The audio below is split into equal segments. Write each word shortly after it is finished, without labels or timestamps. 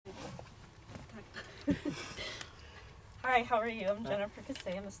Hi, how are you? I'm Jennifer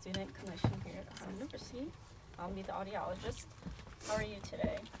Casey. I'm a student clinician here at the University. I'll be the audiologist. How are you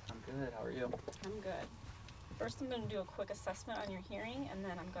today? I'm good. How are you? I'm good. First, I'm going to do a quick assessment on your hearing, and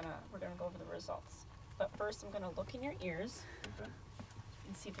then we're gonna go over the results. But first, I'm going to look in your ears Okay.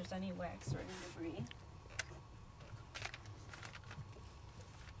 and see if there's any wax or any debris.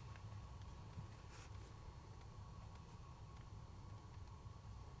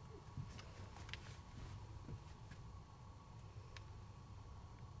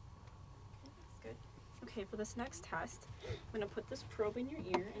 Good. Okay, for this next test, I'm going to put this probe in your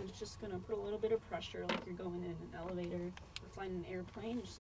ear, and it's just going to put a little bit of pressure like you're going in an elevator or flying an airplane. Just